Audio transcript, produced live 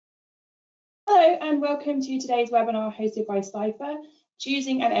Hello and welcome to today's webinar hosted by Ciphr,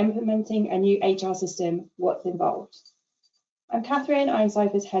 Choosing and Implementing a New HR System, What's Involved? I'm Catherine, I'm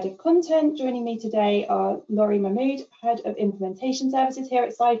Ciphr's Head of Content. Joining me today are Laurie Mahmood, Head of Implementation Services here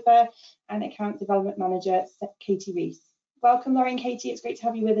at Ciphr, and Account Development Manager, Katie Rees. Welcome Laurie and Katie, it's great to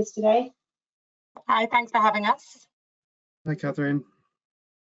have you with us today. Hi, thanks for having us. Hi Catherine.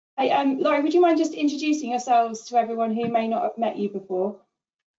 Hi, Laurie, would you mind just introducing yourselves to everyone who may not have met you before?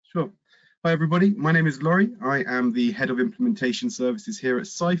 Sure. Hi everybody, my name is Laurie. I am the Head of Implementation Services here at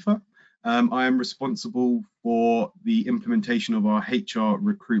Ciphr. I am responsible for the implementation of our HR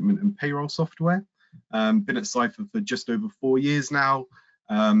recruitment and payroll software. Been at Ciphr for just over 4 years now.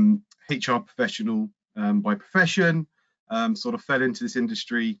 HR professional by profession, sort of fell into this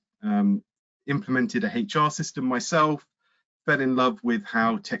industry, implemented a HR system myself, fell in love with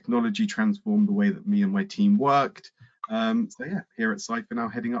how technology transformed the way that me and my team worked. So yeah, here at Ciphr now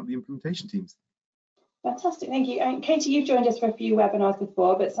heading up the implementation teams. Fantastic, thank you. And Katie, you've joined us for a few webinars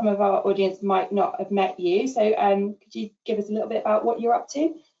before, but some of our audience might not have met you. So could you give us a little bit about what you're up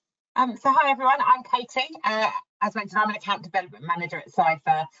to? So hi everyone, I'm Katie. As mentioned, I'm an account development manager at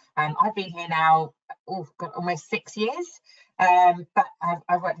Ciphr. I've been here now, almost 6 years. But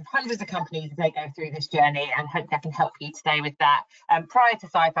I've worked with hundreds of companies as they go through this journey, and hopefully I can help you today with that. Prior to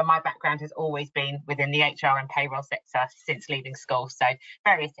Ciphr, my background has always been within the HR and payroll sector since leaving school, so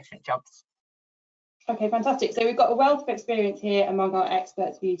various different jobs. Okay, fantastic. So we've got a wealth of experience here among our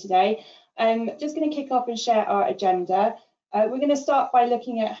experts for you today. Just going to kick off and share our agenda. We're going to start by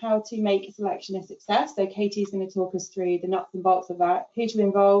looking at how to make a selection a success. So Katie's going to talk us through the nuts and bolts of that, who to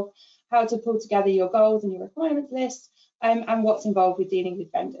involve, how to pull together your goals and your requirements list, and what's involved with dealing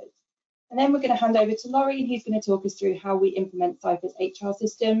with vendors. And then we're going to hand over to Laurie, who's going to talk us through how we implement Ciphr's HR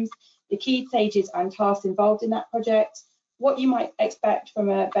systems, the key stages and tasks involved in that project, what you might expect from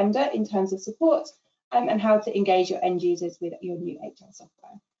a vendor in terms of support, and how to engage your end users with your new HR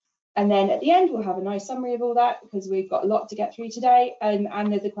software. And then at the end, we'll have a nice summary of all that because we've got a lot to get through today,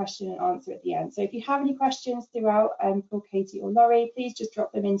 and there's a question and answer at the end. So if you have any questions throughout for Katie or Laurie, please just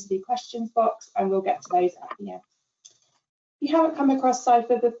drop them into the questions box and we'll get to those at the end. If you haven't come across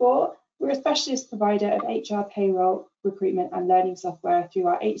Ciphr before, we're a specialist provider of HR, payroll, recruitment and learning software through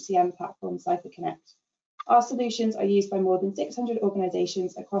our HCM platform, Ciphr Connect. Our solutions are used by more than 600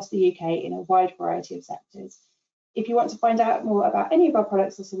 organisations across the UK in a wide variety of sectors. If you want to find out more about any of our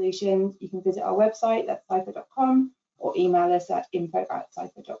products or solutions, you can visit our website at ciphr.com or email us at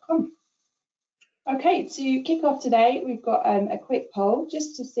info@ciphr.com. Okay, to kick off today, we've got a quick poll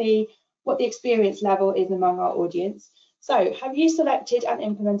just to see what the experience level is among our audience. So, have you selected and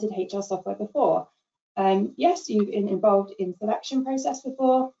implemented HR software before? Yes, you've been involved in selection process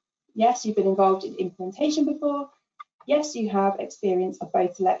before. Yes, you've been involved in implementation before. Yes, you have experience of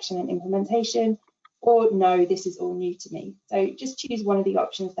both selection and implementation. Or no, this is all new to me. So just choose one of the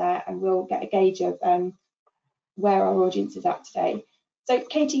options there and we'll get a gauge of where our audience is at today. So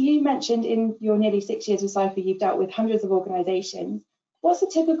Katie, you mentioned in your nearly 6 years with Ciphr, you've dealt with hundreds of organisations. What's the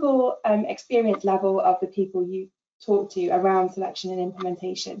typical experience level of the people you talk to around selection and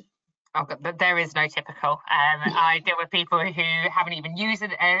implementation? Oh, there is no typical. I deal with people who haven't even used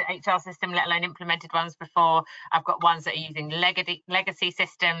an HR system, let alone implemented ones before. I've got ones that are using legacy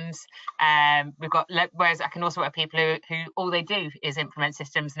systems. Whereas I can also work with people who all they do is implement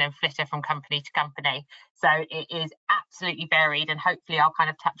systems and then flitter from company to company. So it is absolutely varied, and hopefully I'll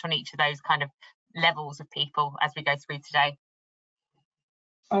kind of touch on each of those kind of levels of people as we go through today.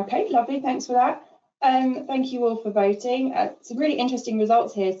 Okay, lovely, thanks for that. Thank you all for voting. Some really interesting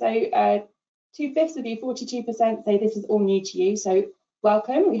results here. So 2/5 of you, 42% say this is all new to you. So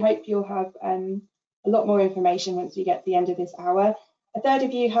welcome. We hope you'll have a lot more information once we get to the end of this hour. A third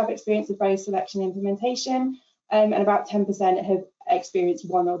of you have experience with both selection and implementation, and about 10% have experienced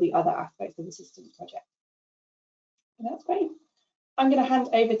one or the other aspects of the systems project. And that's great. I'm going to hand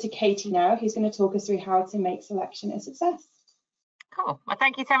over to Katie now, who's going to talk us through how to make selection a success. Cool. Well,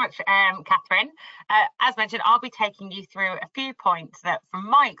 thank you so much, Catherine. As mentioned, I'll be taking you through a few points that, from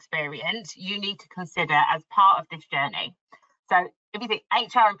my experience, you need to consider as part of this journey. So if you think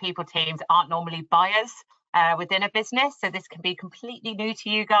HR and people teams aren't normally buyers within a business, so this can be completely new to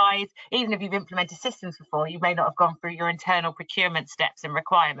you guys. Even if you've implemented systems before, you may not have gone through your internal procurement steps and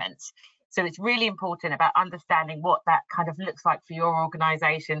requirements. So it's really important about understanding what that kind of looks like for your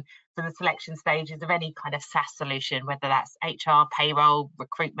organisation for the selection stages of any kind of SaaS solution, whether that's HR, payroll,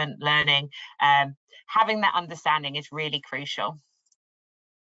 recruitment, learning. Having that understanding is really crucial.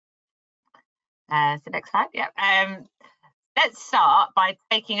 So next slide, yeah. Let's start by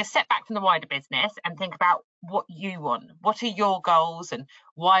taking a step back from the wider business and think about what you want. What are your goals and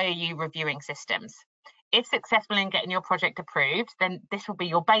why are you reviewing systems? If successful in getting your project approved, then this will be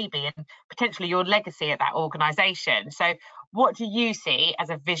your baby and potentially your legacy at that organisation. So what do you see as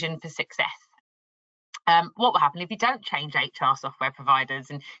a vision for success? What will happen if you don't change HR software providers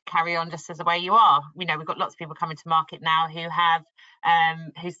and carry on just as the way you are? We know we've got lots of people coming to market now who have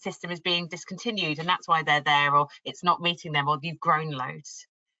whose system is being discontinued, and that's why they're there, or it's not meeting them, or you've grown loads.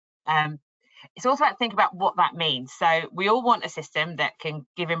 It's also about thinking about what that means. So we all want a system that can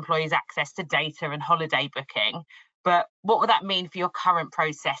give employees access to data and holiday booking, but what will that mean for your current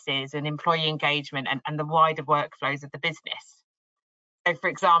processes and employee engagement and the wider workflows of the business? So for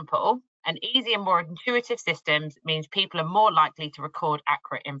example, an easy and more intuitive system means people are more likely to record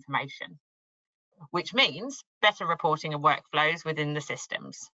accurate information, which means better reporting and workflows within the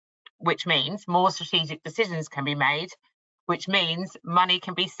systems, which means more strategic decisions can be made, which means money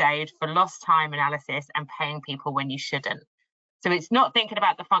can be saved for lost time analysis and paying people when you shouldn't. So it's not thinking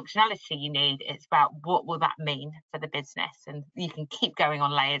about the functionality you need, it's about what will that mean for the business, and you can keep going on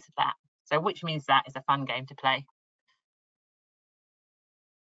layers of that. So which means that is a fun game to play.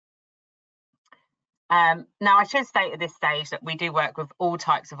 Now, I should state at this stage that we do work with all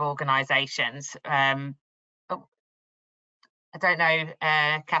types of organisations. I don't know,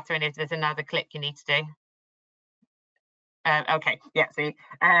 Catherine, if there's another click you need to do. Okay, yeah, see.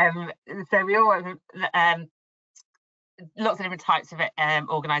 So we all work with lots of different types of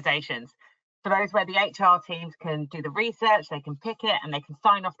organisations. For those where the HR teams can do the research, they can pick it and they can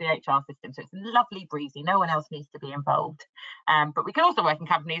sign off the HR system. So it's lovely, breezy, no one else needs to be involved. But we can also work in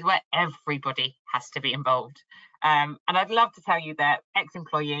companies where everybody has to be involved. And I'd love to tell you that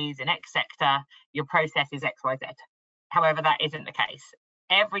ex-employees in X sector, your process is XYZ. However, that isn't the case.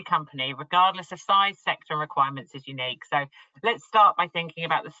 Every company, regardless of size, sector, and requirements, is unique. So let's start by thinking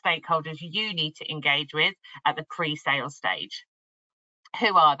about the stakeholders you need to engage with at the pre-sales stage.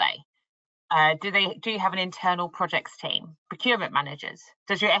 Who are they? Do you have an internal projects team? Procurement managers?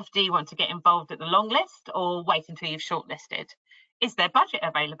 Does your FD want to get involved at the long list or wait until you've shortlisted? Is there budget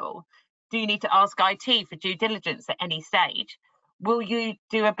available? Do you need to ask IT for due diligence at any stage? Will you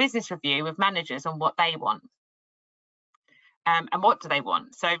do a business review with managers on what they want? And what do they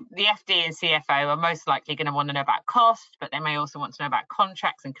want? So the FD and CFO are most likely going to want to know about cost, but they may also want to know about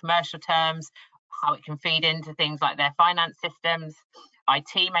contracts and commercial terms, how it can feed into things like their finance systems.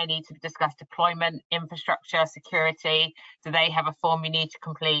 IT may need to discuss deployment, infrastructure, security. Do they have a form you need to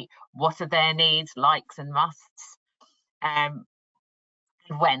complete? What are their needs, likes and musts?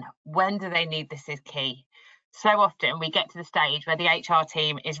 When do they need this is key. So often we get to the stage where the HR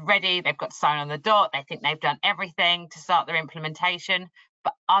team is ready, they've got to sign on the dot, they think they've done everything to start their implementation,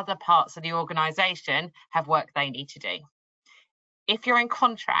 but other parts of the organisation have work they need to do. If you're in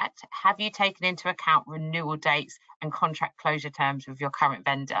contract, have you taken into account renewal dates and contract closure terms with your current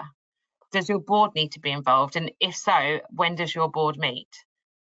vendor? Does your board need to be involved? And if so, when does your board meet?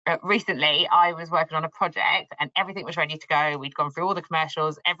 Recently, I was working on a project and everything was ready to go. We'd gone through all the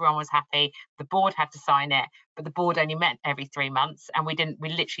commercials, everyone was happy. The board had to sign it, but the board only met every 3 months and we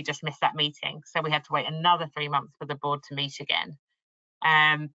literally just missed that meeting. So we had to wait another 3 months for the board to meet again.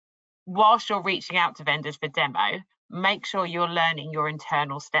 Whilst you're reaching out to vendors for demo, make sure you're learning your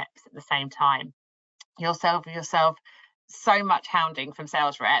internal steps at the same time. You'll save yourself so much hounding from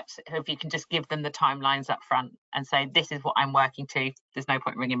sales reps if you can just give them the timelines up front and say, this is what I'm working to. There's no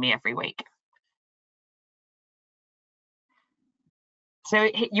point ringing me every week. So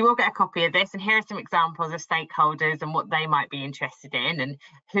you will get a copy of this, and here are some examples of stakeholders and what they might be interested in and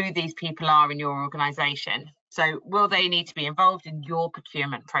who these people are in your organisation. So will they need to be involved in your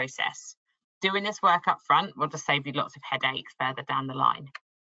procurement process? Doing this work up front will just save you lots of headaches further down the line.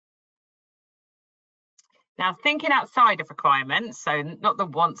 Now, thinking outside of requirements, so not the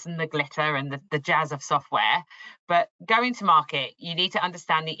wants and the glitter and the jazz of software, but going to market, you need to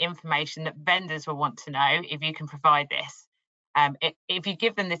understand the information that vendors will want to know if you can provide this. If you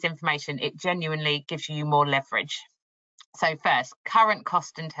give them this information, it genuinely gives you more leverage. So first, current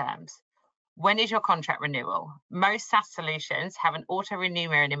cost and terms. When is your contract renewal? Most SaaS solutions have an auto-renew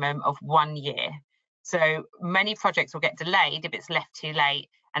minimum of 1 year. So many projects will get delayed if it's left too late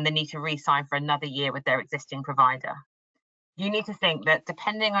and they need to re-sign for another year with their existing provider. You need to think that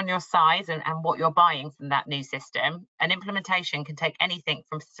depending on your size and what you're buying from that new system, an implementation can take anything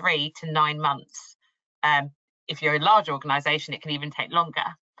from 3 to 9 months. If you're a large organisation, it can even take longer.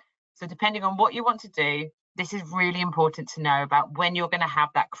 So depending on what you want to do, this is really important to know about when you're going to have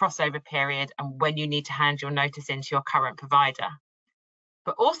that crossover period and when you need to hand your notice into your current provider.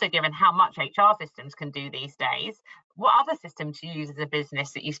 But also, given how much HR systems can do these days, what other system to use as a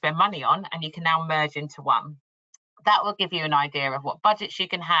business that you spend money on and you can now merge into one? That will give you an idea of what budgets you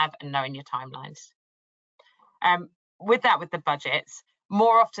can have and knowing your timelines. With the budgets,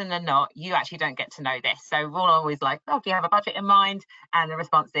 more often than not, you actually don't get to know this. So we're always like, oh, do you have a budget in mind? And the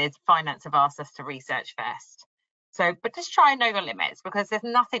response is finance have asked us to research first. So, but just try and know your limits, because there's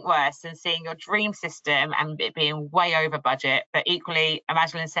nothing worse than seeing your dream system and it being way over budget, but equally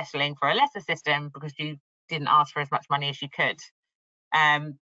imagine settling for a lesser system because you didn't ask for as much money as you could.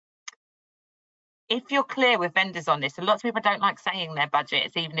 If you're clear with vendors on this, and lots of people don't like saying their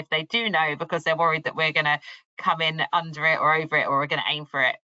budgets, even if they do know, because they're worried that we're going to come in under it or over it, or we're going to aim for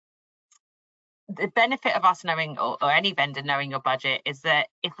it. The benefit of us knowing, or any vendor knowing your budget, is that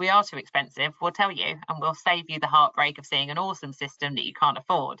if we are too expensive, we'll tell you and we'll save you the heartbreak of seeing an awesome system that you can't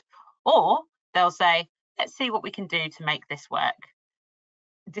afford. Or they'll say, let's see what we can do to make this work.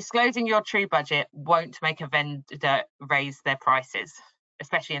 Disclosing your true budget won't make a vendor raise their prices,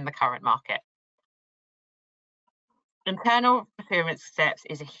 especially in the current market. Internal procurement steps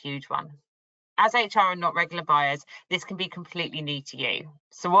is a huge one. As HR are not regular buyers, this can be completely new to you.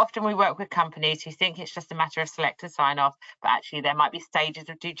 So often we work with companies who think it's just a matter of select and sign off, but actually there might be stages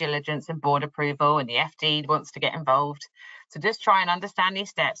of due diligence and board approval, and the FD wants to get involved. So just try and understand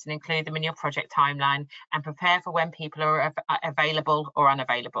these steps and include them in your project timeline, and prepare for when people are available or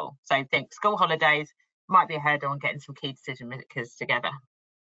unavailable. So think school holidays might be a hurdle on getting some key decision makers together.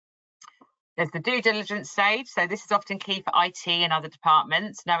 There's the due diligence stage. So this is often key for IT and other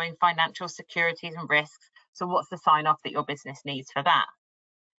departments, knowing financial securities and risks. So what's the sign off that your business needs for that?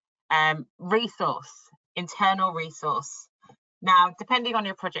 Resource, internal resource. Now, depending on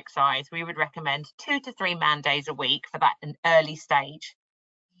your project size, we would recommend 2 to 3 man days a week for that an early stage.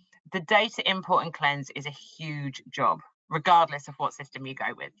 The data import and cleanse is a huge job, regardless of what system you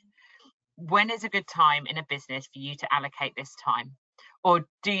go with. When is a good time in a business for you to allocate this time? Or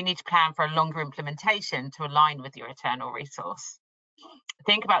do you need to plan for a longer implementation to align with your internal resource?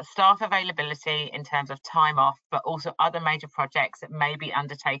 Think about staff availability in terms of time off, but also other major projects that may be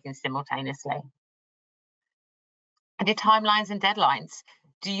undertaken simultaneously. And your timelines and deadlines.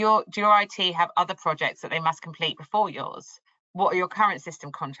 Do your IT have other projects that they must complete before yours? What are your current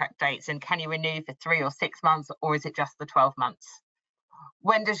system contract dates, and can you renew for 3 or 6 months, or is it just the 12 months?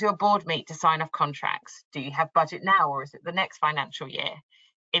 When does your board meet to sign off contracts? Do you have budget now, or is it the next financial year?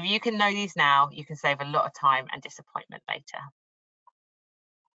 If you can know these now, you can save a lot of time and disappointment later.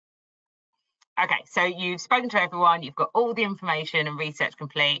 Okay, so you've spoken to everyone, you've got all the information and research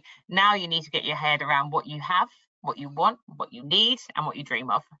complete. Now you need to get your head around what you have, what you want, what you need, and what you dream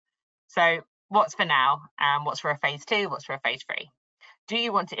of. So what's for now, and what's for a phase 2, what's for a phase 3? Do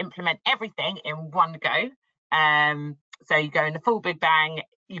you want to implement everything in one go? So you go in the full big bang,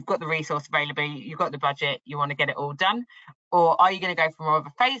 you've got the resource available, you've got the budget, you want to get it all done? Or are you going to go for more of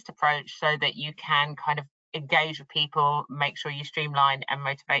a phased approach so that you can kind of engage with people, make sure you streamline and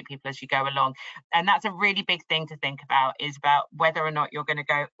motivate people as you go along? And that's a really big thing to think about, is about whether or not you're going to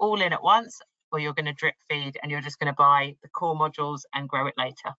go all in at once, or you're going to drip feed and you're just going to buy the core modules and grow it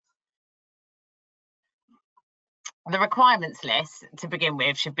later. The requirements list to begin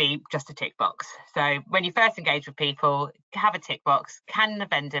with should be just a tick box. So when you first engage with people, have a tick box. Can the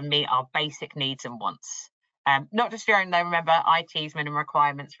vendor meet our basic needs and wants? Not just your own though. Remember, IT's minimum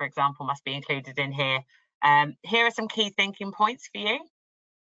requirements, for example, must be included in here. Here are some key thinking points for you.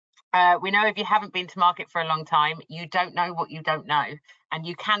 We know if you haven't been to market for a long time, you don't know what you don't know. And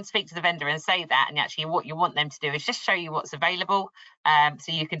you can speak to the vendor and say that, and actually what you want them to do is just show you what's available,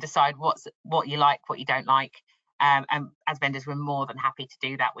 so you can decide what you like, what you don't like. And as vendors, we're more than happy to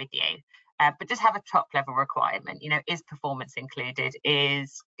do that with you. But just have a top level requirement, you know, is performance included,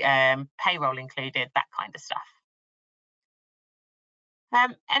 is payroll included, that kind of stuff.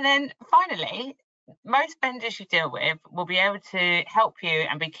 And then finally, most vendors you deal with will be able to help you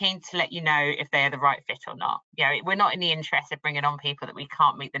and be keen to let you know if they are the right fit or not. You know, we're not in the interest of bringing on people that we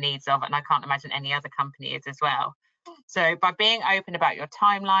can't meet the needs of, and I can't imagine any other company is as well. So by being open about your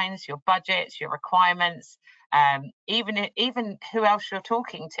timelines, your budgets, your requirements, even who else you're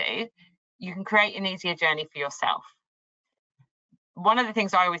talking to, you can create an easier journey for yourself. One of the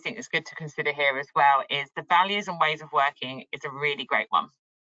things I always think is good to consider here as well is the values and ways of working is a really great one.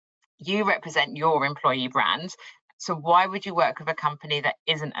 You represent your employee brand, so why would you work with a company that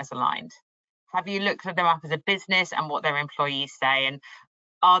isn't as aligned? Have you looked at them up as a business and what their employees say, and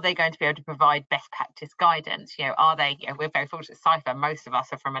are they going to be able to provide best practice guidance? You know, are they, you know, we're very fortunate at Ciphr, most of us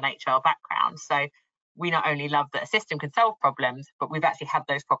are from an HR background, so we not only love that a system can solve problems, but we've actually had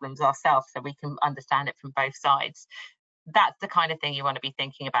those problems ourselves, so we can understand it from both sides. that's the kind of thing you want to be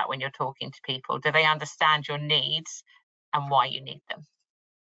thinking about when you're talking to people. Do they understand your needs and why you need them?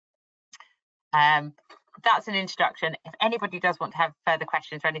 That's an introduction. If anybody does want to have further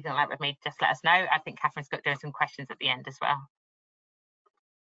questions or anything like that with me, just let us know. I think Catherine's got doing some questions at the end as well.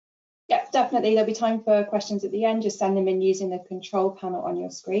 Yeah, definitely. There'll be time for questions at the end. Just send them in using the control panel on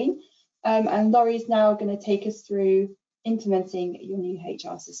your screen. And Laurie's now going to take us through implementing your new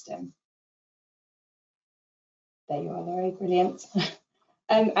HR system. There you are, Laurie, brilliant.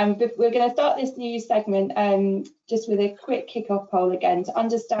 And we're going to start this new segment just with a quick kick-off poll again to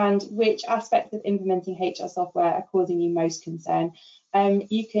understand which aspects of implementing HR software are causing you most concern.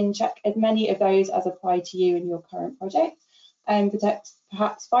 You can check as many of those as apply to you in your current project, and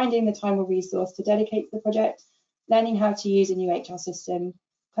perhaps finding the time or resource to dedicate to the project, learning how to use a new HR system,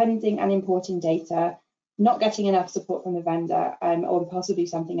 cleansing and importing data, not getting enough support from the vendor, or possibly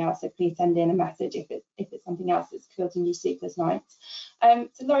something else. So please send in a message if it's something else that's causing you sleepless nights. So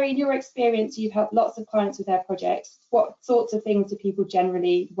Laurie, in your experience, you've helped lots of clients with their projects. What sorts of things do people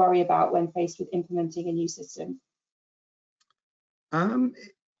generally worry about when faced with implementing a new system?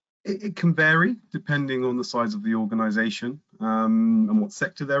 It can vary depending on the size of the organisation and what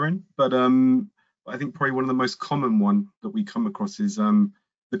sector they're in. But I think probably one of the most common one that we come across is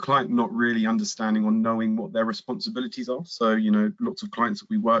the client not really understanding or knowing what their responsibilities are. So, you know, lots of clients that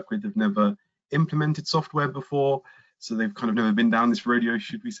we work with have never implemented software before, so they've kind of never been down this rodeo,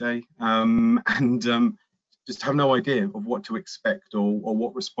 should we say, and just have no idea of what to expect or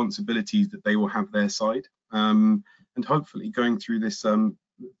what responsibilities that they will have their side. And hopefully, going through this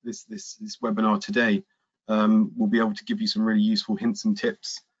this webinar today, we'll be able to give you some really useful hints and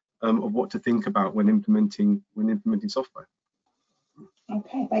tips of what to think about when implementing software.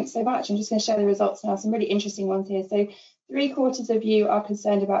 Okay, thanks so much. I'm just going to share the results now. Some really interesting ones here. So 3/4 of you are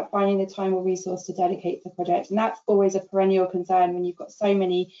concerned about finding the time or resource to dedicate to the project, and that's always a perennial concern when you've got so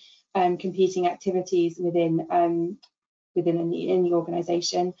many competing activities within the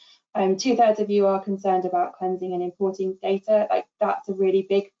organisation. 2/3 of you are concerned about cleansing and importing data. Like, that's a really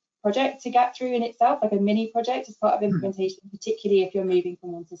big project to get through in itself, like a mini project as part of implementation, particularly if you're moving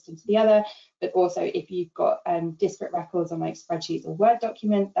from one system to the other, but also if you've got disparate records on like spreadsheets or Word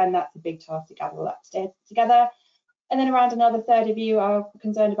documents, then that's a big task to gather all that together. And then around another 1/3 of you are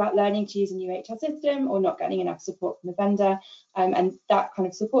concerned about learning to use a new HR system or not getting enough support from the vendor. And that kind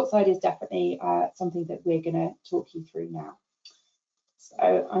of support side is definitely something that we're going to talk you through now.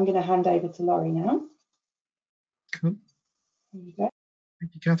 So I'm going to hand over to Laurie now. Cool. There you go.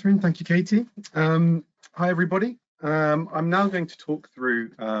 Thank you, Catherine. Thank you, Katie. Hi, everybody. I'm now going to talk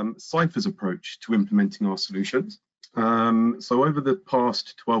through Ciphr's approach to implementing our solutions. So over the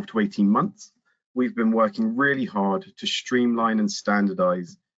past 12 to 18 months, we've been working really hard to streamline and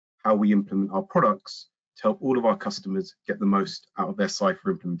standardize how we implement our products to help all of our customers get the most out of their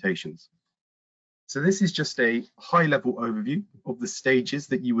Ciphr implementations. So this is just a high-level overview of the stages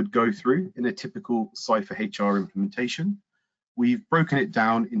that you would go through in a typical Ciphr HR implementation. We've broken it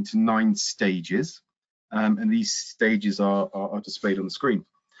down into 9 stages, and these stages are displayed on the screen.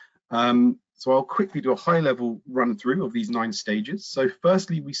 So I'll quickly do a high-level run-through of these 9 stages. So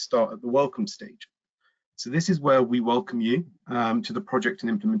firstly, we start at the welcome stage. So this is where we welcome you to the project and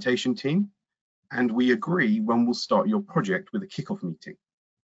implementation team, and we agree when we'll start your project with a kickoff meeting.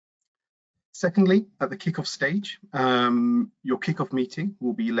 Secondly, at the kickoff stage, your kickoff meeting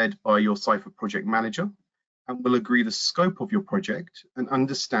will be led by your Ciphr project manager, and we'll agree the scope of your project and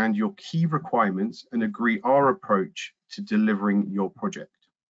understand your key requirements and agree our approach to delivering your project.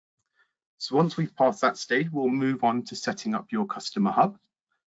 So once we've passed that stage, we'll move on to setting up your customer hub.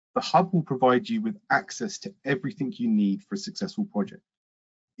 The hub will provide you with access to everything you need for a successful project,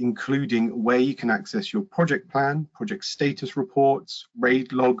 including where you can access your project plan, project status reports,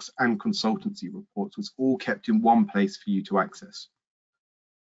 RAID logs, and consultancy reports. It's all kept in one place for you to access.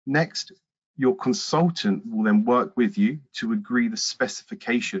 Next, your consultant will then work with you to agree the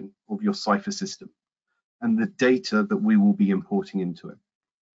specification of your Ciphr system and the data that we will be importing into it.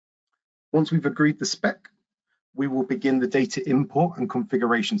 Once we've agreed the spec, we will begin the data import and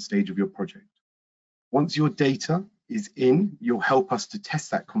configuration stage of your project. Once your data is in, you'll help us to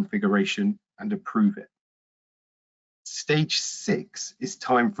test that configuration and approve it. Stage 6 is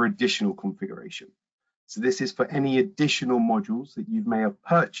time for additional configuration. So this is for any additional modules that you may have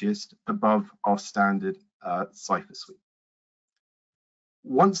purchased above our standard Ciphr suite.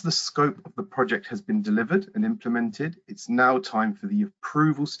 Once the scope of the project has been delivered and implemented, it's now time for the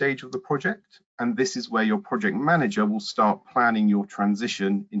approval stage of the project. And this is where your project manager will start planning your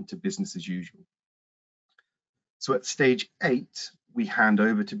transition into business as usual. So at stage 8, we hand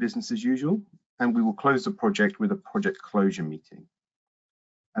over to business as usual. and we will close the project with a project closure meeting.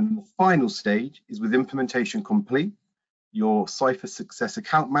 And the final stage is with implementation complete. Your Ciphr Success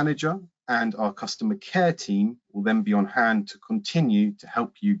Account Manager and our customer care team will then be on hand to continue to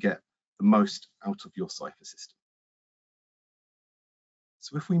help you get the most out of your Ciphr system.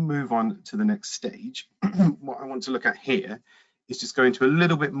 So if we move on to the next stage, what I want to look at here is just go into a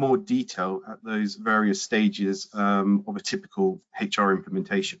little bit more detail at those various stages of a typical HR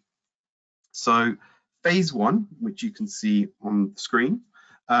implementation. So phase 1, which you can see on the screen,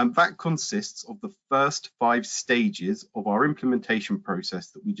 that consists of the first 5 stages of our implementation process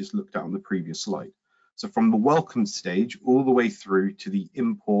that we just looked at on the previous slide. So from the welcome stage all the way through to the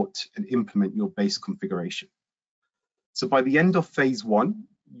import and implement your base configuration. So by the end of phase 1,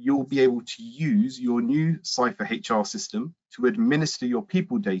 you'll be able to use your new Ciphr HR system to administer your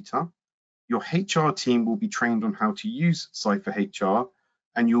people data. Your HR team will be trained on how to use Ciphr HR,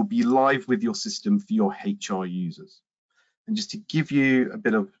 and you'll be live with your system for your HR users. And just to give you a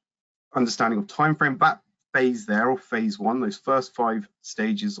bit of understanding of time frame, that phase there, or phase 1, those first 5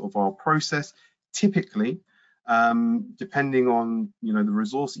 stages of our process, typically, depending on the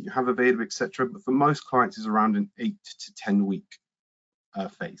resource that you have available, etc., but for most clients is around an 8 to 10 week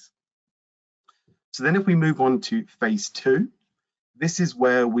phase. So then if we move on to phase 2, this is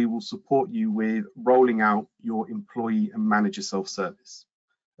where we will support you with rolling out your employee and manager self-service,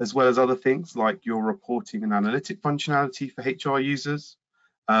 as well as other things like your reporting and analytic functionality for HR users,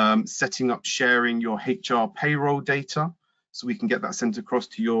 setting up sharing your HR payroll data so we can get that sent across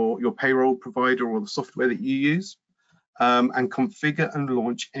to your payroll provider or the software that you use, and configure and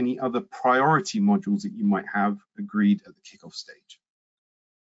launch any other priority modules that you might have agreed at the kickoff stage.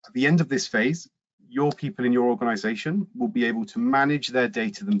 At the end of this phase, your people in your organization will be able to manage their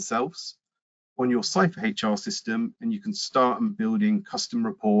data themselves on your Ciphr HR system, and you can start building custom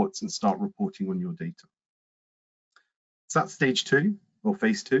reports and start reporting on your data. So that's stage 2 or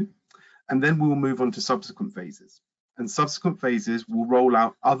phase 2, and then we will move on to subsequent phases. And subsequent phases will roll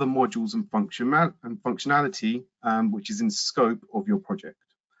out other modules and functionality which is in scope of your project,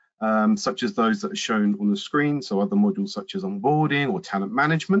 such as those that are shown on the screen. So other modules such as onboarding or talent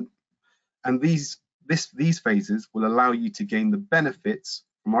management, and these phases will allow you to gain the benefits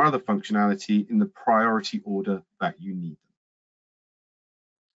from our other functionality in the priority order that you need them.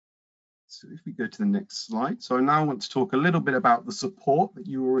 So if we go to the next slide, so now I want to talk a little bit about the support that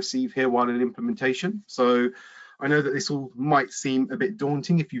you will receive here while in implementation. So I know that this all might seem a bit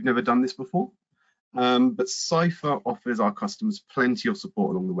daunting if you've never done this before, but Ciphr offers our customers plenty of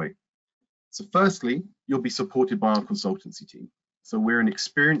support along the way. So firstly, you'll be supported by our consultancy team. So we're an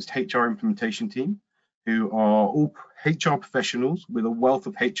experienced HR implementation team who are all HR professionals with a wealth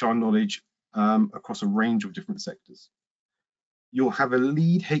of HR knowledge across a range of different sectors. You'll have a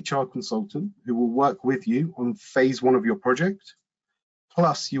lead HR consultant who will work with you on phase 1 of your project.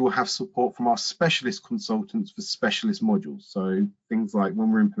 Plus, you will have support from our specialist consultants for specialist modules. So things like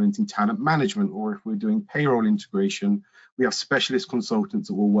when we're implementing talent management, or if we're doing payroll integration, we have specialist consultants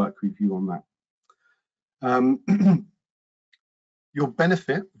that will work with you on that. You'll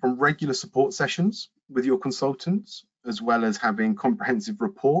benefit from regular support sessions with your consultants, as well as having comprehensive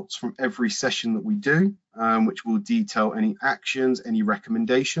reports from every session that we do, which will detail any actions, any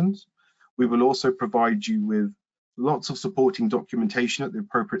recommendations. We will also provide you with lots of supporting documentation at the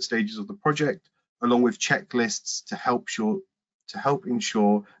appropriate stages of the project, along with checklists to help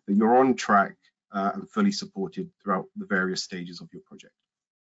ensure that you're on track and fully supported throughout the various stages of your project.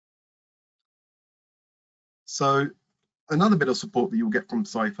 So another bit of support that you'll get from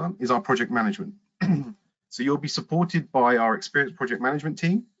Ciphr is our project management. So you'll be supported by our experienced project management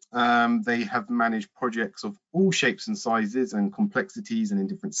team. They have managed projects of all shapes and sizes and complexities and in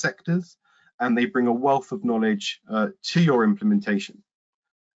different sectors, and they bring a wealth of knowledge to your implementation.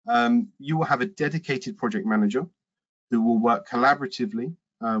 You will have a dedicated project manager who will work collaboratively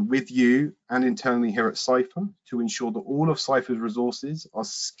with you and internally here at Ciphr to ensure that all of Ciphr's resources are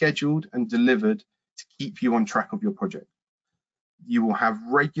scheduled and delivered to keep you on track of your project. You will have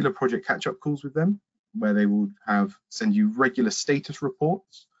regular project catch-up calls with them, where they will send you regular status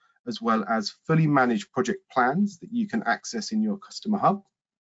reports, as well as fully managed project plans that you can access in your customer hub.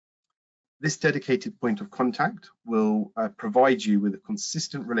 This dedicated point of contact will provide you with a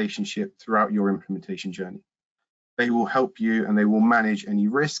consistent relationship throughout your implementation journey. They will help you and they will manage any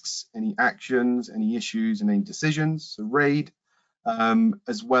risks, any actions, any issues, and any decisions, so RAID,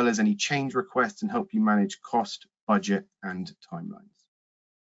 as well as any change requests, and help you manage cost, budget, and timelines.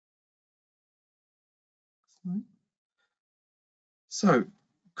 So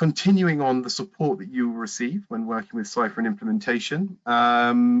Continuing on the support that you will receive when working with Ciphr and implementation,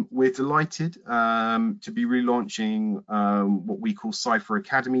 we're delighted to be relaunching what we call Ciphr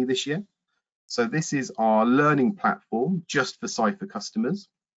Academy this year. So this is our learning platform just for Ciphr customers.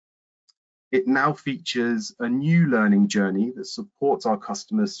 It now features a new learning journey that supports our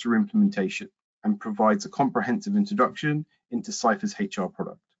customers through implementation and provides a comprehensive introduction into Ciphr's HR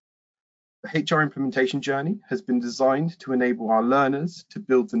product. The HR implementation journey has been designed to enable our learners to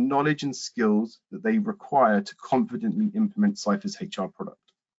build the knowledge and skills that they require to confidently implement Ciphr's HR product.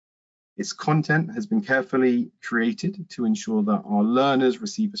 Its content has been carefully created to ensure that our learners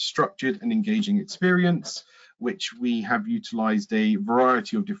receive a structured and engaging experience, which we have utilized a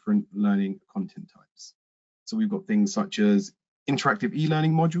variety of different learning content types. So we've got things such as interactive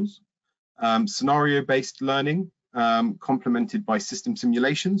e-learning modules, scenario-based learning, complemented by system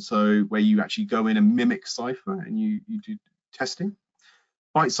simulation, so where you actually go in and mimic Ciphr and you do testing.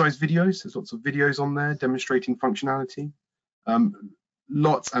 Bite-sized videos, there's lots of videos on there demonstrating functionality.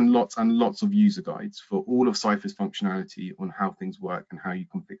 Lots and lots and lots of user guides for all of Ciphr's functionality on how things work and how you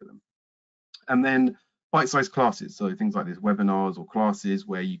configure them. And then bite-sized classes, so things like this, webinars or classes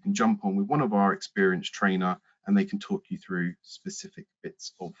where you can jump on with one of our experienced trainer and they can talk you through specific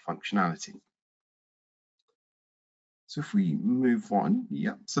bits of functionality. So if we move on,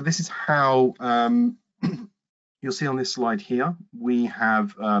 yeah, so this is how you'll see on this slide here, we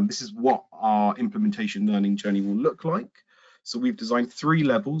have, this is what our implementation learning journey will look like. So we've designed 3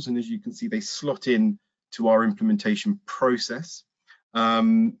 levels, and as you can see, they slot in to our implementation process.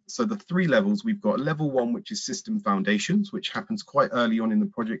 So the 3 levels, we've got level 1, which is system foundations, which happens quite early on in the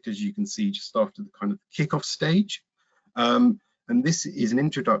project, as you can see, just after the kind of kickoff stage. And this is an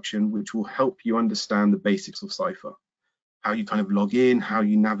introduction which will help you understand the basics of Ciphr, how you kind of log in, how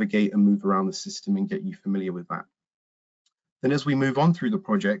you navigate and move around the system and get you familiar with that. Then as we move on through the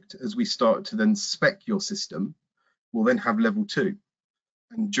project, as we start to then spec your system, we'll then have level 2.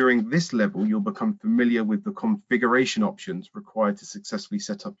 And during this level, you'll become familiar with the configuration options required to successfully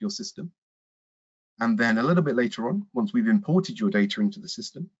set up your system. And then a little bit later on, once we've imported your data into the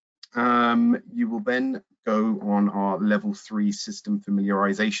system, you will then go on our level 3 system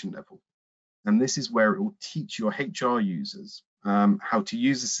familiarization level. And this is where it will teach your HR users how to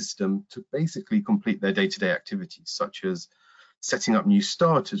use the system to basically complete their day-to-day activities, such as setting up new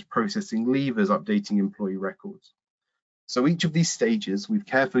starters, processing leavers, updating employee records. So each of these stages we've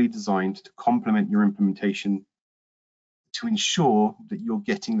carefully designed to complement your implementation to ensure that you're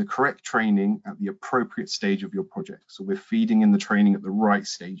getting the correct training at the appropriate stage of your project. So we're feeding in the training at the right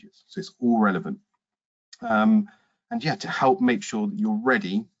stages, so it's all relevant. And yeah, to help make sure that you're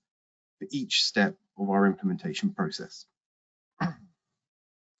ready for each step of our implementation process.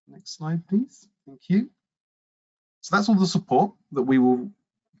 Next slide, please. Thank you. So that's all the support that we will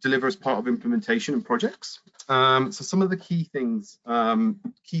deliver as part of implementation and projects. So some of the key things,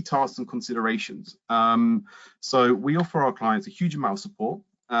 key tasks and considerations. So we offer our clients a huge amount of support,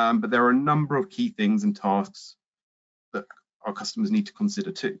 but there are a number of key things and tasks that our customers need to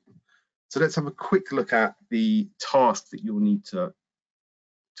consider too. So let's have a quick look at the tasks that you'll need to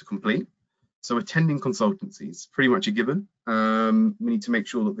complete. So attending consultancies, pretty much a given. We need to make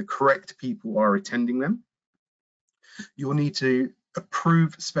sure that the correct people are attending them. You'll need to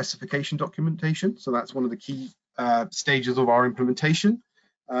approve specification documentation. So that's one of the key stages of our implementation,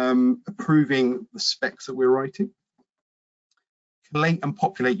 approving the specs that we're writing. Collate and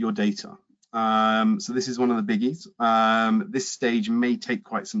populate your data. So this is one of the biggies. This stage may take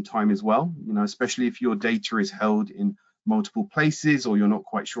quite some time as well, especially if your data is held in multiple places or you're not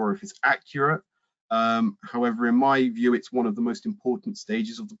quite sure if it's accurate. However, in my view, it's one of the most important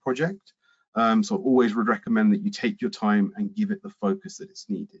stages of the project. So I always would recommend that you take your time and give it the focus that it's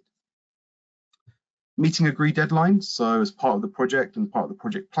needed. Meeting agreed deadlines. So as part of the project and part of the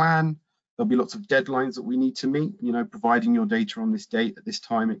project plan, there'll be lots of deadlines that we need to meet, providing your data on this date at this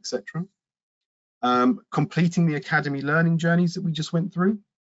time, etc. Completing the academy learning journeys that we just went through.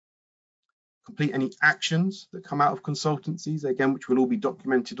 Complete any actions that come out of consultancies, again, which will all be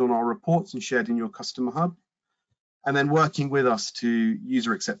documented on our reports and shared in your customer hub. And then working with us to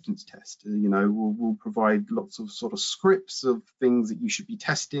user acceptance test. We'll provide lots of sort of scripts of things that you should be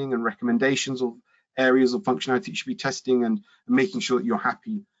testing and recommendations of areas of functionality you should be testing and making sure that you're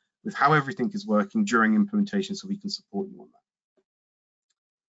happy with how everything is working during implementation so we can support you on that.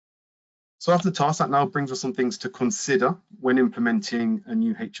 So after the task, that now brings us some things to consider when implementing a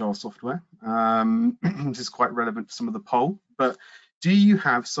new HR software. This is quite relevant to some of the poll, but do you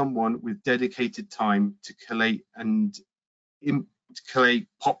have someone with dedicated time to collate and to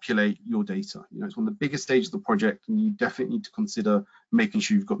populate your data. You know, it's one of the biggest stages of the project, and you definitely need to consider making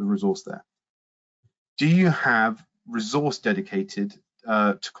sure you've got the resource there. Do you have resource dedicated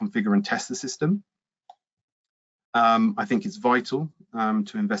to configure and test the system? I think it's vital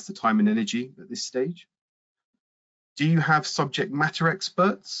to invest the time and energy at this stage. Do you have subject matter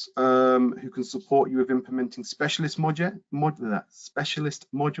experts who can support you with implementing specialist modules,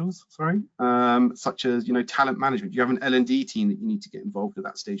 such as, you know, talent management? Do you have an L&D team that you need to get involved at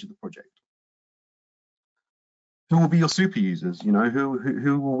that stage of the project? Who will be your super users? You know,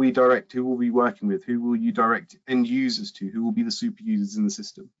 who will we direct? Who will we be working with? Who will you direct end users to? Who will be the super users in the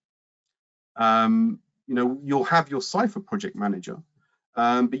system? You know, you'll have your Ciphr project manager,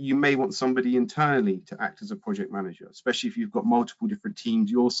 but you may want somebody internally to act as a project manager, especially if you've got multiple different teams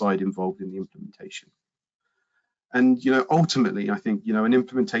your side involved in the implementation. And, you know, ultimately, I think, you know, an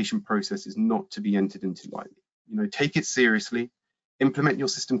implementation process is not to be entered into lightly. You know, take it seriously, implement your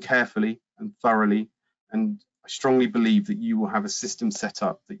system carefully and thoroughly, and I strongly believe that you will have a system set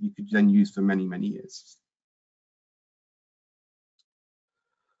up that you could then use for many, many years.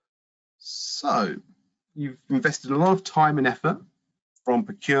 So you've invested a lot of time and effort, from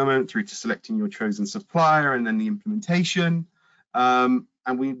procurement through to selecting your chosen supplier and then the implementation. And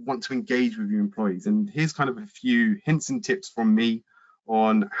we want to engage with your employees. And here's kind of a few hints and tips from me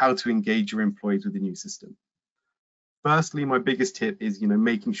on how to engage your employees with the new system. Firstly, my biggest tip is, you know,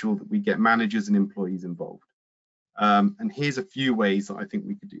 making sure that we get managers and employees involved. And here's a few ways that I think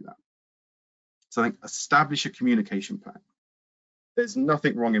we could do that. So I think establish a communication plan. There's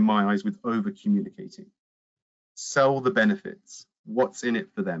nothing wrong in my eyes with over communicating. Sell the benefits. What's in it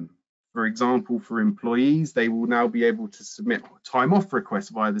for them? For example, for employees, they will now be able to submit time off requests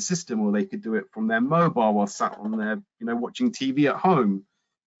via the system, or they could do it from their mobile while sat on their, you know, watching TV at home.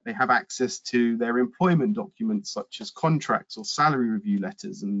 They have access to their employment documents, such as contracts or salary review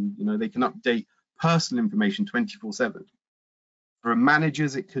letters, and, you know, they can update personal information 24/7. For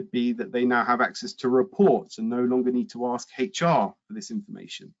managers, it could be that they now have access to reports and no longer need to ask HR for this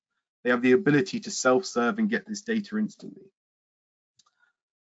information. They have the ability to self-serve and get this data instantly.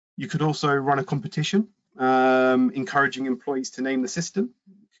 You could also run a competition, encouraging employees to name the system,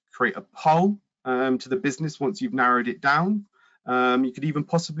 create a poll to the business once you've narrowed it down. You could even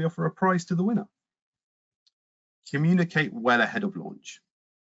possibly offer a prize to the winner. Communicate well ahead of launch,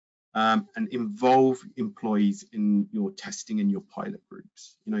 and involve employees in your testing and your pilot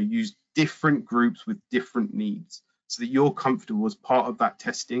groups. You know, use different groups with different needs so that you're comfortable as part of that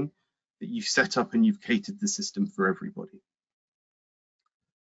testing that you've set up and you've catered the system for everybody.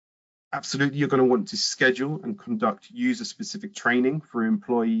 Absolutely, you're going to want to schedule and conduct user-specific training for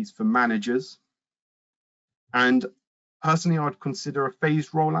employees, for managers. And personally, I'd consider a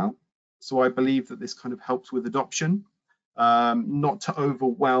phased rollout. So I believe that this kind of helps with adoption, not to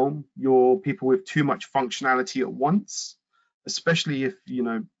overwhelm your people with too much functionality at once, especially if, you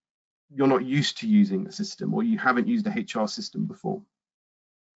know, you're not used to using a system or you haven't used a HR system before.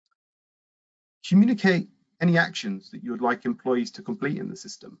 Communicate any actions that you would like employees to complete in the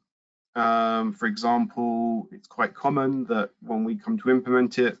system. For example, it's quite common that when we come to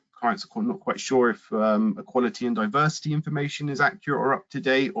implement it, clients are not quite sure if equality and diversity information is accurate or up to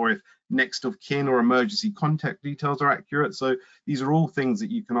date, or if next of kin or emergency contact details are accurate. So these are all things that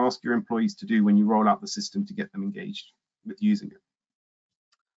you can ask your employees to do when you roll out the system to get them engaged with using it.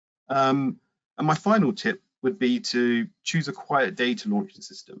 And my final tip would be to choose a quiet day to launch the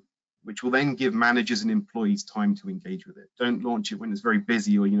system, which will then give managers and employees time to engage with it. Don't launch it when it's very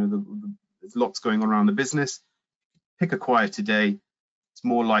busy or, you know, there's lots going on around the business. Pick a quieter day. It's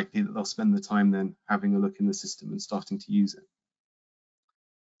more likely that they'll spend the time then having a look in the system and starting to use it.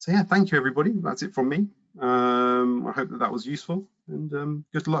 So yeah, thank you everybody. That's it from me. I hope that that was useful, and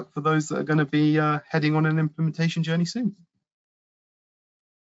good luck for those that are going to be heading on an implementation journey soon.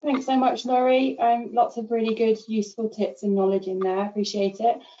 Thanks so much, Laurie. Lots of really good, useful tips and knowledge in there. Appreciate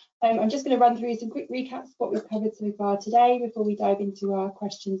it. I'm just going to run through some quick recaps of what we've covered so far today before we dive into our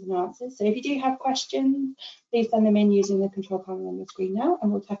questions and answers. So if you do have questions, please send them in using the control panel on your screen now,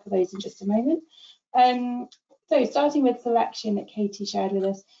 and we'll tackle those in just a moment. So starting with selection that Katie shared with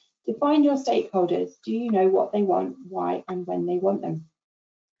us, define your stakeholders. Do you know what they want, why, and when they want them?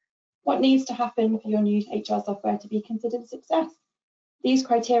 What needs to happen for your new HR software to be considered a success? These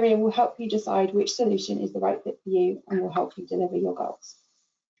criteria will help you decide which solution is the right fit for you and will help you deliver your goals.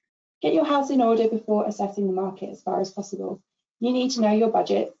 Get your house in order before assessing the market as far as possible. You need to know your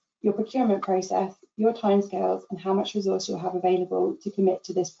budget, your procurement process, your timescales, and how much resource you'll have available to commit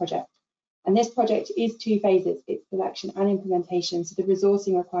to this project. And this project is 2 phases, it's selection and implementation, so the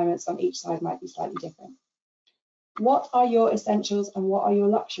resourcing requirements on each side might be slightly different. What are your essentials and what are your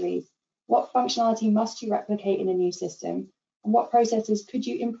luxuries? What functionality must you replicate in a new system? And what processes could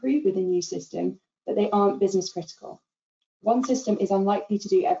you improve with a new system that they aren't business critical? One system is unlikely to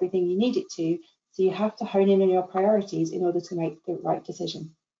do everything you need it to, so you have to hone in on your priorities in order to make the right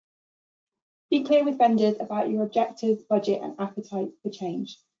decision. Be clear with vendors about your objectives, budget, and appetite for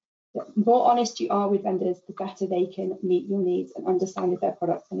change. The more honest you are with vendors, the better they can meet your needs and understand if their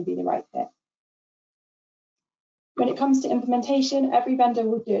product's going to be the right fit. When it comes to implementation, every vendor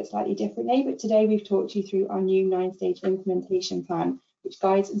will do it slightly differently, but today we've talked you through our new 9-stage implementation plan, which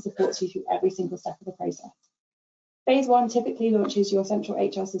guides and supports you through every single step of the process. Phase 1 typically launches your central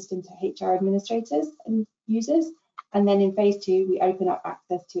HR system to HR administrators and users, and then in Phase 2, we open up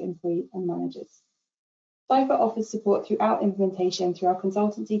access to employees and managers. Ciphr offers support throughout implementation through our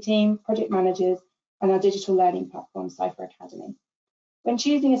consultancy team, project managers, and our digital learning platform, Ciphr Academy. When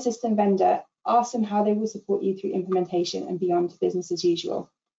choosing a system vendor, ask them how they will support you through implementation and beyond business as usual.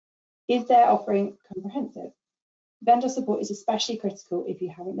 Is their offering comprehensive? Vendor support is especially critical if you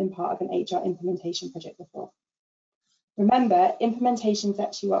haven't been part of an HR implementation project before. Remember, implementation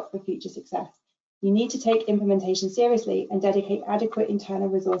sets you up for future success. You need to take implementation seriously and dedicate adequate internal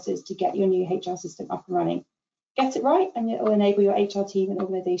resources to get your new HR system up and running. Get it right and it will enable your HR team and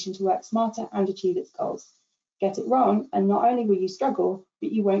organisation to work smarter and achieve its goals. Get it wrong and not only will you struggle,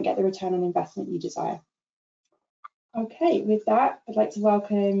 but you won't get the return on investment you desire. Okay, with that, I'd like to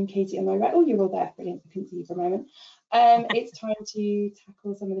welcome Katie and Laurie. Oh, you're all there, brilliant, I couldn't see you for a moment. It's time to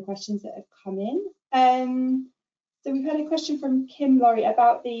tackle some of the questions that have come in. So we've had a question from Kim Laurie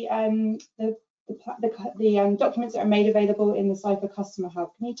about the documents that are made available in the Ciphr Customer Hub.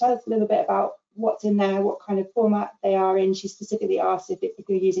 Can you tell us a little bit about what's in there, what kind of format they are in? She specifically asked if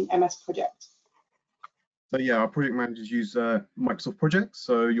you're using MS Project. So yeah, our project managers use Microsoft Projects.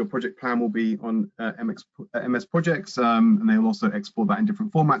 So your project plan will be on MS Projects, and they will also export that in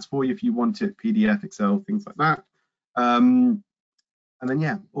different formats for you if you want it, PDF, Excel, things like that. And then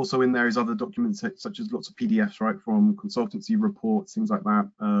yeah, also in there is other documents such as lots of PDFs, right, from consultancy reports, things like that,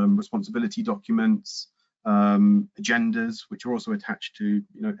 responsibility documents, agendas, which are also attached to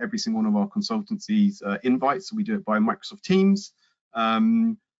every single one of our consultancies invites. So we do it by Microsoft Teams,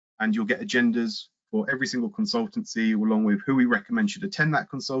 and you'll get agendas for every single consultancy, along with who we recommend should attend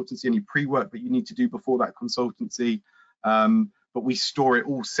that consultancy, any pre-work that you need to do before that consultancy. But we store it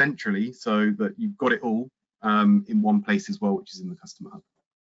all centrally so that you've got it all in one place as well, which is in the Customer Hub.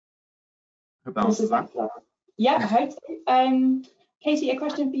 Hope that answers that. Yeah, I hope so. Katie, a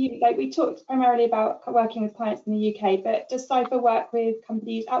question for you. Like, we talked primarily about working with clients in the UK, but does Ciphr work with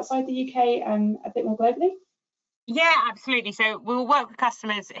companies outside the UK and a bit more globally? Yeah, absolutely. So we'll work with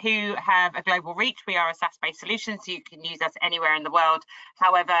customers who have a global reach. We are a SaaS-based solution, so you can use us anywhere in the world.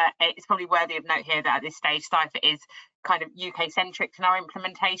 However, it's probably worthy of note here that at this stage, Ciphr is kind of UK-centric in our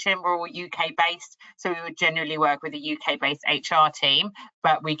implementation. We're all UK-based, so we would generally work with a UK-based HR team,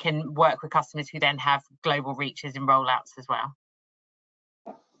 but we can work with customers who then have global reaches and rollouts as well.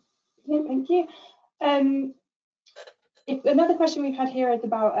 Yeah, thank you. Another question we've had here is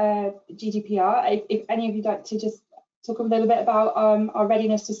about GDPR. If any of you'd like to just talk a little bit about our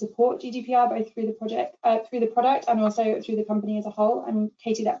readiness to support GDPR, both through the project, through the product, and also through the company as a whole. And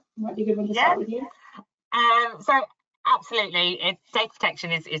Katie, that might be a good one to start with you. So absolutely, data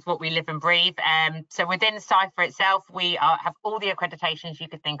protection is what we live and breathe. So within Ciphr itself, we have all the accreditations you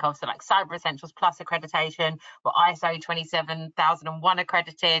could think of. So like Cyber Essentials Plus accreditation, we're ISO 27001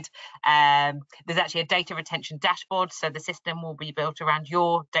 accredited. There's actually a data retention dashboard. So the system will be built around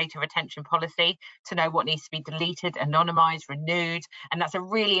your data retention policy to know what needs to be deleted, anonymized, renewed. And that's a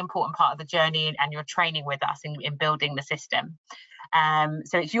really important part of the journey and your training with us in building the system.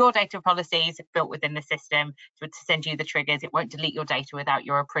 So it's your data policies built within the system to send you the triggers. It won't delete your data without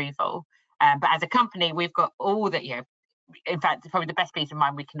your approval. But as a company, we've got all that, in fact, probably the best peace of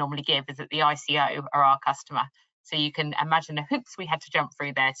mind we can normally give is that the ICO are our customer. So you can imagine the hoops we had to jump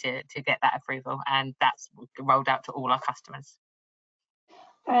through there to get that approval, and that's rolled out to all our customers.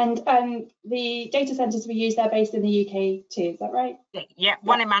 And the data centres we use, they're based in the UK too, is that right? Yeah,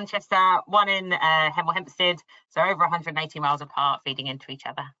 one in Manchester, one in Hemel Hempstead, so over 180 miles apart, feeding into each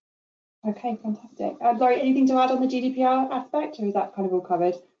other. Okay, fantastic. Laurie, anything to add on the GDPR aspect, or is that kind of all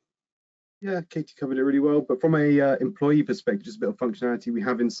covered? Yeah, Katie covered it really well, but from a employee perspective, just a bit of functionality we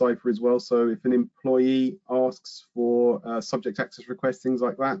have in Ciphr as well. So if an employee asks for subject access requests, things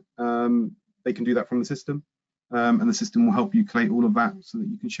like that, they can do that from the system. And the system will help you collate all of that so that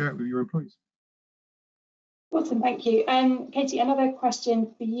you can share it with your employees. Awesome, thank you. Katie, another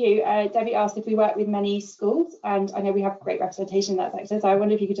question for you. Debbie asked if we work with many schools, and I know we have great representation in that sector, so I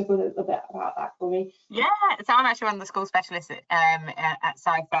wonder if you could talk a little bit about that for me. Yeah, so I'm actually one of the school specialists at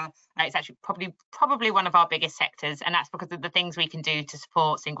Ciphr. It's actually probably one of our biggest sectors, and that's because of the things we can do to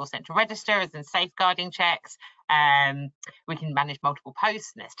support single central registers and safeguarding checks. We can manage multiple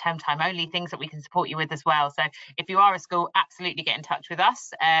posts, and it's term time only things that we can support you with as well. So if you are a school, absolutely get in touch with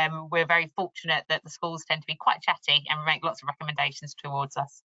us. We're very fortunate that the schools tend to be quite chatty and make lots of recommendations towards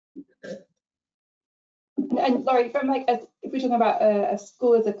us. And Laurie, from if we're talking about a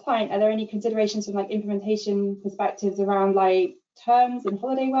school as a client, are there any considerations from implementation perspectives around terms and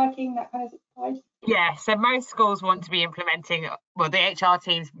holiday working, that kind of side? Yeah, so most schools want to be implementing, well, the HR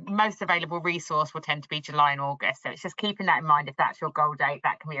team's most available resource will tend to be July and August. So it's just keeping that in mind. If that's your goal date,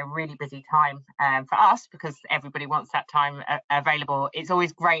 that can be a really busy time for us because everybody wants that time available. It's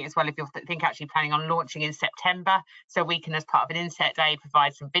always great as well if you're actually planning on launching in September. So we can, as part of an inset day,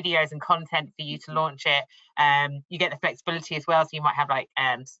 provide some videos and content for you to launch it. You get the flexibility as well. So you might have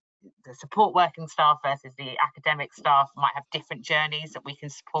the support working staff versus the academic staff might have different journeys that we can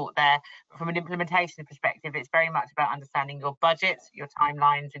support there. But from an implementation perspective, it's very much about understanding your budgets, your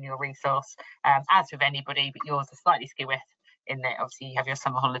timelines and your resource, as with anybody, but yours are slightly skew in that obviously you have your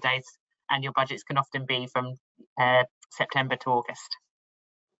summer holidays and your budgets can often be from September to August.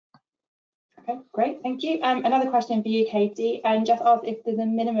 Okay, great, thank you. Another question for you, Katie, and just ask if there's a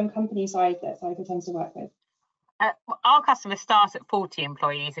minimum company size that Ciphr tends to work with. Our customers start at 40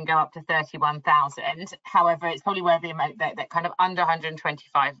 employees and go up to 31,000. However, it's probably where the amount that kind of under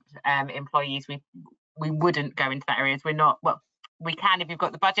 125 employees, we wouldn't go into that area. We're not, well, we can if you've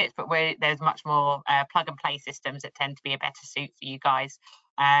got the budgets, but there's much more plug and play systems that tend to be a better suit for you guys.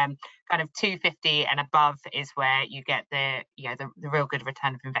 Kind of 250 and above is where you get the real good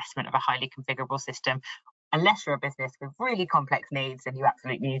return of investment of a highly configurable system. Unless you're a business with really complex needs, then you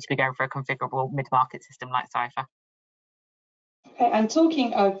absolutely need to be going for a configurable mid-market system like Ciphr. Okay, and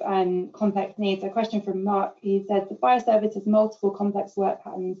talking of complex needs, a question from Mark. He said the fire service has multiple complex work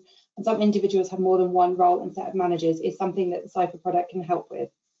patterns and some individuals have more than one role and set of managers. Is something that the Ciphr product can help with?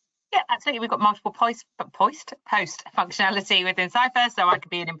 Yeah, absolutely. We've got multiple post functionality within Ciphr. So I could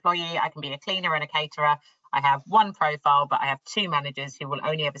be an employee, I can be a cleaner and a caterer. I have one profile, but I have two managers who will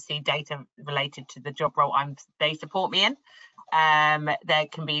only ever see data related to the job role they support me in. They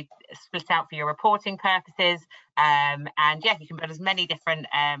can be split out for your reporting purposes. And yeah, you can put as many different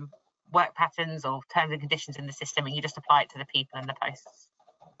work patterns or terms and conditions in the system, and you just apply it to the people and the posts.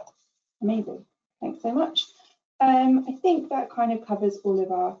 Amazing. Thanks so much. I think that kind of covers all of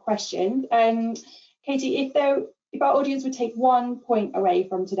our questions. Katie, if our audience would take 1 point away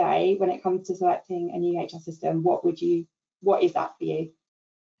from today when it comes to selecting a new HR system, what is that for you?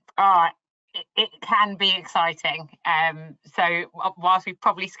 It can be exciting. So whilst we've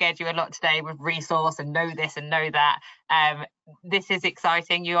probably scared you a lot today with resource and know this and know that, this is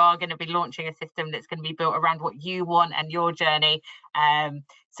exciting. You are going to be launching a system that's going to be built around what you want and your journey.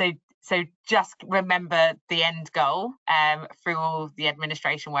 So just remember the end goal through all the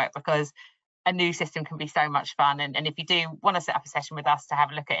administration work, because a new system can be so much fun. And if you do want to set up a session with us to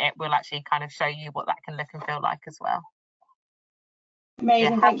have a look at it, we'll actually kind of show you what that can look and feel like as well.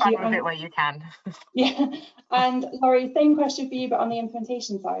 Amazing, yeah, thank you. Have fun with it where you can. Yeah, and Laurie, same question for you, but on the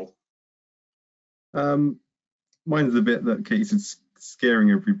implementation side. Mine's the bit that Katie's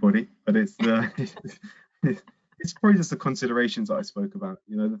scaring everybody, but it's it's probably just the considerations that I spoke about.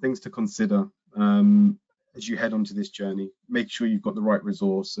 The things to consider as you head onto this journey. Make sure you've got the right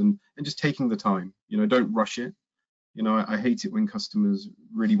resource and just taking the time. Don't rush it. I hate it when customers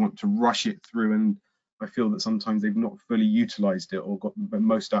really want to rush it through, and I feel that sometimes they've not fully utilized it or got the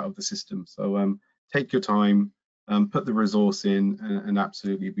most out of the system. So take your time, put the resource in, and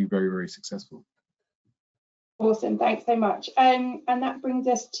absolutely be very, very successful. Awesome, thanks so much. And that brings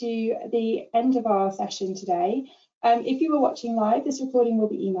us to the end of our session today. If you were watching live, this recording will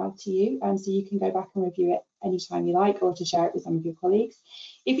be emailed to you, so you can go back and review it anytime you like, or to share it with some of your colleagues.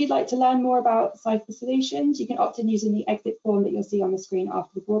 If you'd like to learn more about Ciphr Solutions, you can opt in using the exit form that you'll see on the screen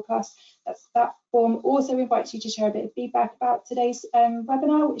after the broadcast. That form also invites you to share a bit of feedback about today's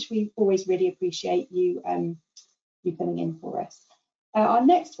webinar, which we always really appreciate you filling in for us. Our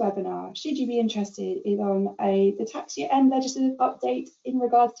next webinar, should you be interested, is on the tax year end legislative update in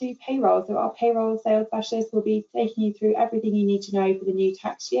regards to payroll. So our payroll sales specialist will be taking you through everything you need to know for the new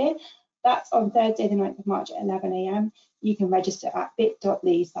tax year. That's on Thursday, the 9th of March at 11 AM. You can register at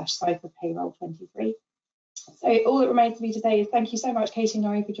bit.ly/CiphrPayroll23. So all that remains for me to say is thank you so much, Katie and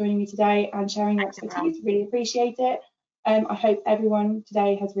Laurie, for joining me today and sharing your expertise. Really appreciate it. I hope everyone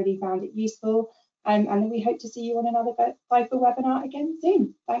today has really found it useful. and we hope to see you on another Ciphr webinar again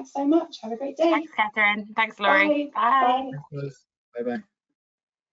soon. Thanks so much. Have a great day. Thanks, Catherine. Thanks, Laurie. Bye. Bye. Bye bye.